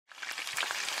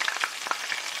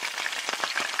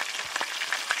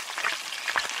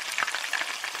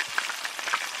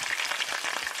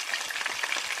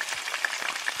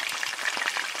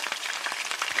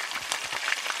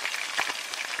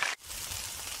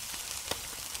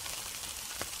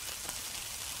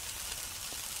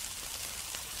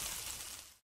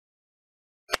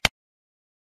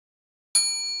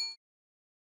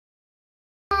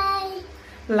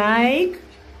like,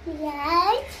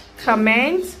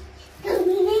 comment,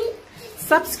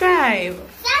 subscribe.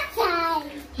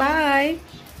 Bye.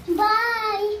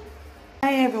 Bye.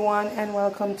 Hi everyone, and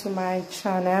welcome to my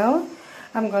channel.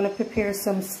 I'm going to prepare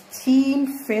some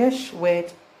steamed fish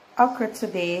with okra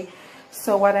today.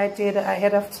 So what I did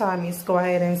ahead of time is go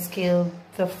ahead and scale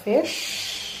the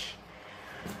fish,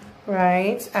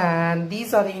 right? And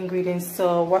these are the ingredients.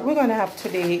 So what we're going to have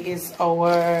today is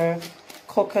our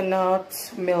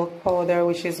coconut milk powder,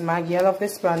 which is Maggi. I love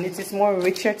this brand. It is more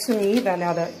richer to me than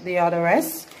the other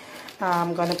rest.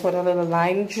 I'm going to put a little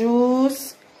lime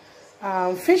juice,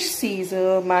 fish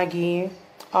season, Maggi,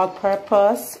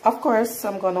 all-purpose. Of course,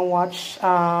 I'm going to wash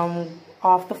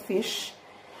off the fish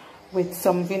with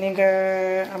some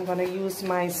vinegar. I'm going to use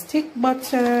my stick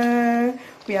butter.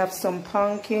 We have some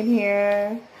pumpkin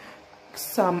here,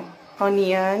 some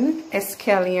onion,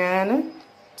 scallion,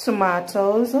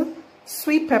 tomatoes,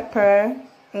 sweet pepper,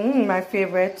 my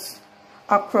favorite,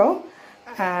 okra,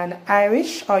 and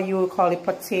Irish, or you will call it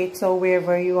potato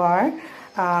wherever you are.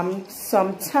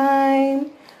 Some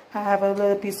thyme. I have a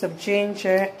little piece of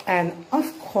ginger, and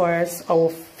of course our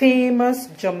famous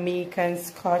Jamaican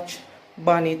Scotch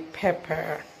bonnet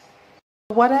pepper.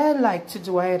 What I like to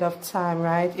do ahead of time,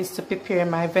 right, is to prepare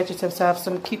my vegetables. I have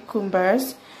some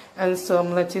cucumbers and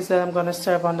some lettuce that I'm going to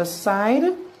serve on the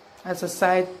side as a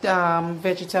side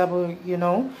vegetable, you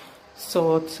know,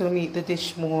 so to make the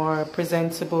dish more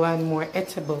presentable and more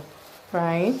eatable,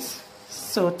 right?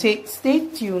 So stay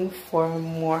tuned for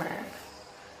more.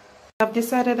 I've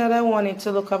decided that I wanted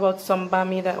to look about some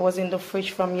bami that was in the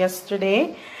fridge from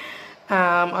yesterday,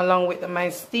 along with my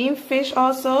steamed fish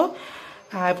also.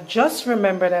 I've just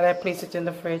remembered that I placed it in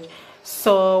the fridge.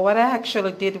 So what I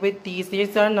actually did with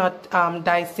these are not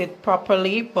diced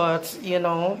properly, but you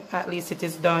know, at least it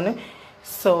is done.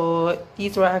 So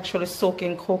these were actually soaked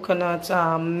in coconut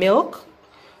milk,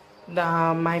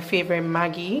 my favorite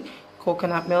Maggi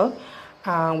coconut milk,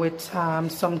 with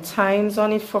some thymes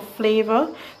on it for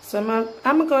flavor. So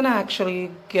I'm gonna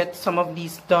actually get some of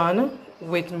these done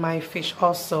with my fish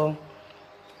also.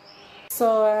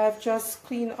 So I've just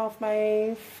cleaned off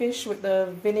my fish with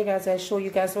the vinegar as I showed you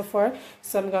guys before.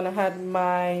 So I'm gonna add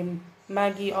my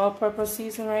Maggi all-purpose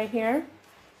season right here,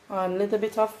 a little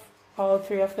bit of all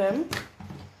three of them,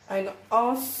 and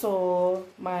also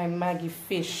my Maggi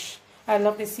fish. I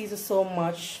love this season so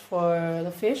much for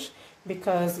the fish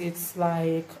because it's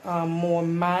like more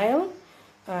mild,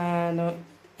 and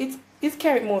it's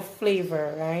carried more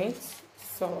flavor, right?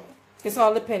 So it's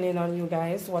all depending on you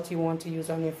guys what you want to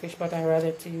use on your fish, but I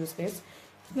rather to use this.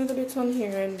 A little bit on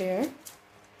here and there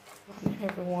on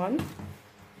everyone.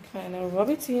 Kind of rub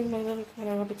it in, let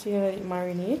it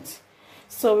marinate.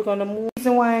 So we're gonna move. The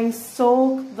reason why I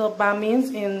soak the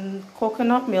bamins in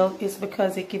coconut milk is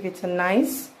because it gives it a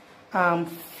nice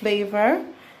flavor,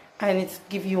 and it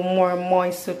gives you more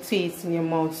moist taste in your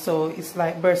mouth. So it's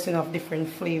like bursting of different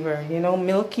flavor, you know,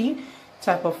 milky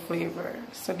type of flavor.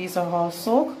 So these are all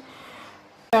soaked.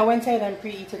 I went ahead and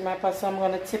preheated my pot, so I'm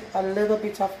going to tip a little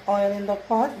bit of oil in the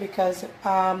pot because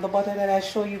the butter that I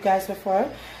showed you guys before,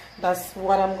 that's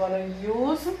what I'm going to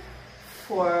use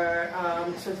for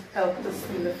to help to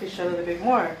steam the fish a little bit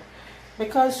more.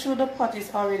 Because the pot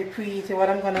is already preheated, what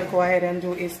I'm going to go ahead and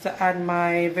do is to add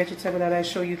my vegetable that I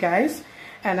show you guys.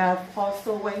 And I've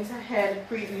also went ahead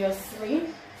previously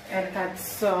and add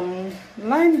some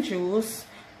lime juice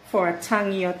for a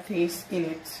tangier taste in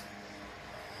it.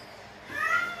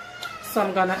 So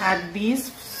I'm gonna add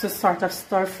these to sort of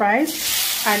stir fries.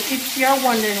 And if you're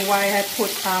wondering why I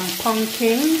put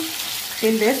pumpkin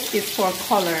in this, it's for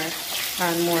color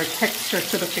and more texture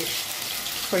to the fish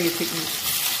for you to eat.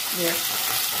 Yeah.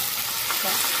 So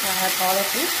I add all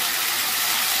of this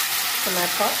to my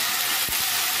pot.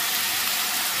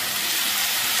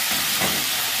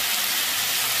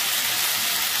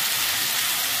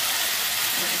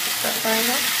 Start frying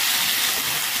up.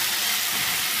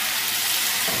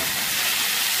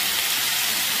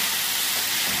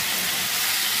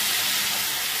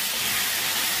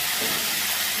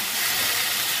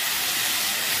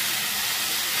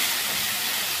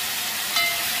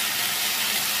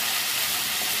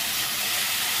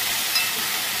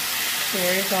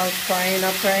 Here it's all frying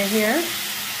up right here.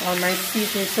 All my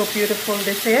seasoning, so beautiful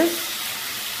this is.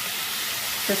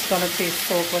 Just gonna taste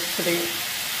so good today.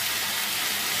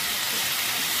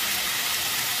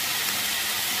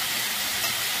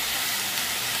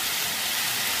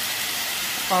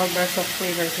 All bursts of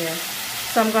flavors here.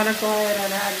 So I'm gonna go ahead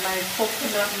and add my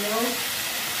coconut milk.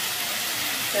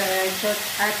 Then I just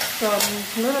add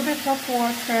some little bit of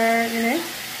water in it.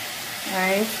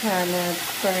 Right, and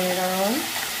stir it around.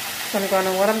 So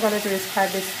what I'm gonna do is add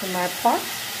this to my pot.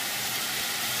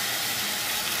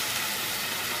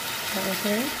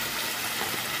 Okay.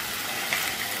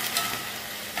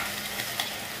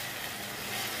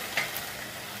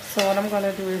 So what I'm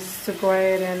gonna do is to go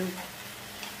ahead and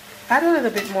add a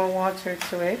little bit more water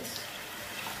to it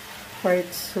for it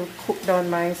to cook down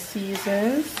my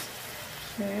seasons.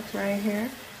 Right here.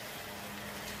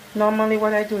 Normally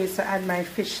what I do is to add my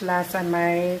fish last and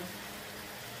my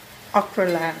okra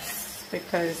last,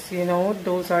 because you know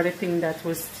those are the things that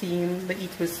will steam, the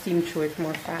heat will steam through it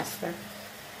more faster.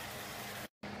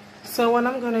 So what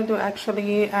I'm gonna do,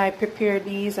 actually I prepare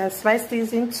these, I slice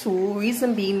these in two,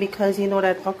 reason being because you know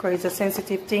that okra is a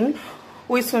sensitive thing.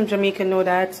 We from Jamaica know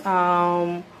that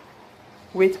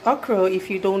with okra, if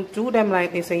you don't do them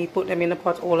like this and you put them in a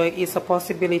pot, it's a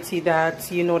possibility that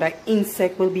you know that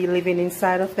insect will be living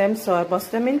inside of them. So I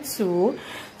bust them in two.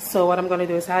 So what I'm going to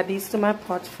do is add these to my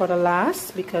pot for the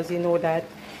last, because you know that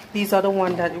these are the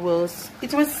one that will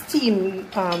steam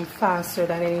faster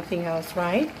than anything else,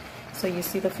 right? So you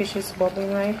see the fish is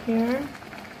bubbling right here.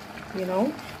 You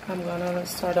know, I'm gonna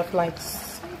start off like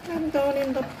them down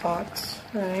in the pot,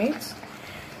 right?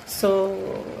 So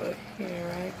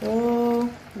here I go.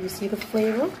 You see the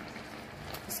flavor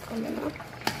is coming up,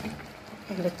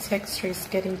 and the texture is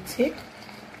getting thick.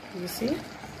 You see?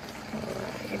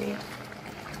 Alrighty.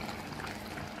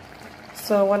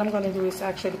 So what I'm gonna do is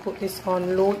actually put this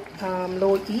on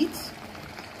low heat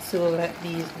to let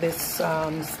this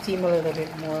steam a little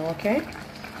bit more. Okay.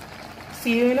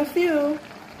 See you in a few.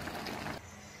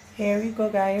 Here we go,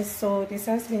 guys. So this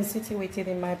has been situated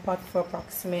in my pot for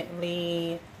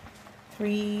approximately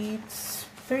 2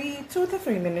 to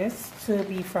 3 minutes, to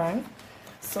be frank.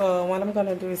 So what I'm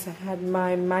gonna do is add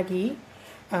my Maggi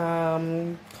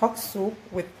hot soup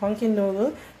with pumpkin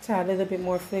noodle to add a little bit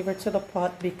more flavor to the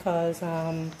pot, because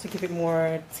to give it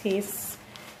more taste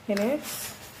in it.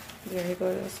 There you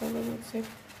go. Just a little bit,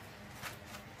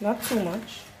 not too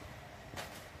much.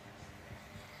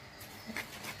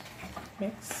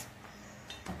 Mix.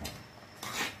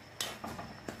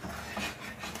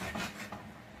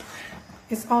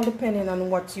 It's all depending on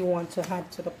what you want to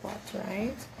add to the pot,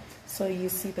 right? So you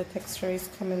see the texture is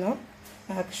coming up.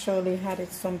 I actually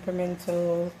added some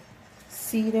pimento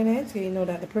seed in it. You know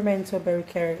that the pimento berry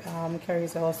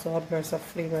carries also a burst of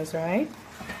flavors, right?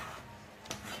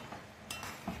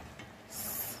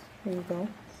 Here you go.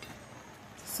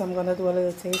 So I'm gonna do a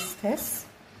little taste test.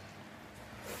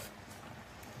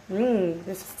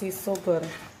 This tastes so good,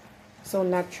 so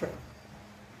natural.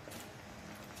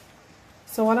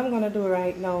 So what I'm going to do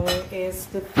right now is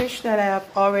the fish that I have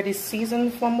already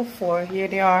seasoned from before. Here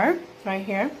they are, right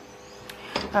here.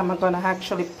 I'm going to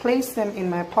actually place them in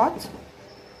my pot.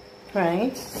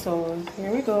 Right, so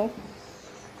here we go.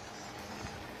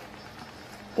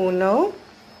 Uno,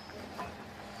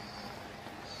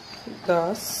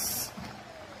 dos,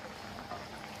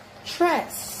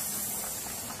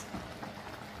 tres.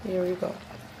 Here we go.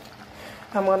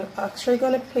 I'm actually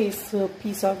going to place a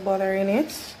piece of butter in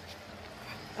it.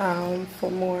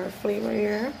 For more flavor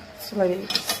here, so let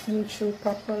it steam through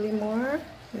properly more.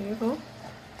 There you go.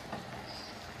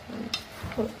 And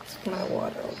put my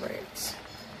water over it.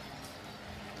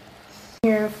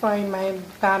 Here find my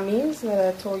bammies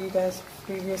that I told you guys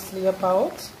previously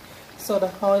about. So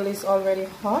the oil is already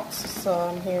hot, so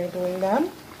I'm here doing them.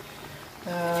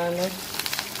 And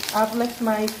I've left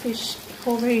my fish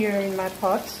over here in my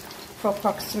pot for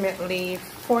approximately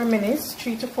 4 minutes,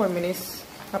 3 to 4 minutes.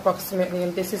 Approximately,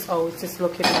 and this is how it is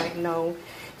looking right now.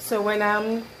 So when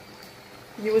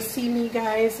you will see me,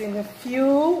 guys, in a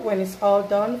few when it's all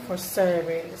done for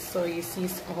serving. So you see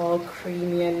it's all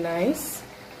creamy and nice.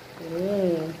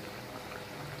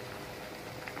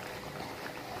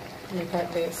 Look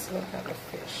at this, look at the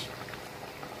fish.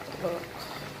 Look,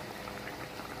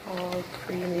 all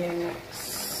creamy and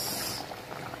nice.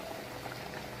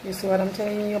 You see what I'm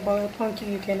telling you about a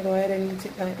pumpkin? You can go ahead and eat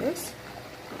it like this.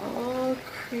 All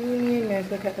creamy, nice.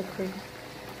 Look at the cream.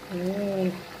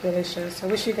 Delicious. I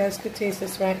wish you guys could taste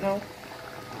this right now.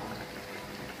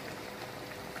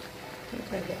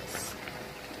 Look at this.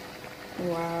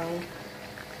 Wow.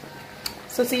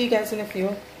 So see you guys in a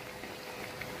few.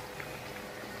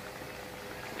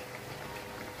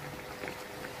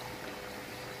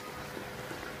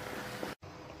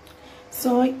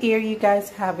 So here you guys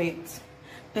have it.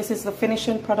 This is the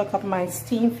finishing product of my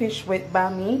steamed fish with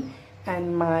bami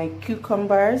and my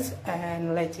cucumbers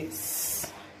and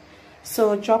lettuce.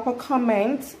 So drop a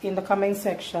comment in the comment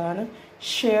section,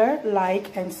 share,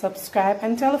 like, and subscribe,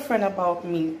 and tell a friend about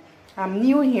me. I'm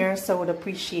new here, so I would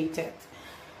appreciate it.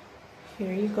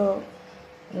 Here you go.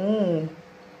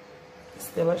 It's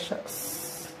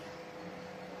delicious.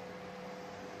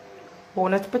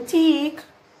 Bon appetit.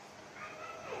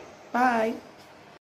 Bye.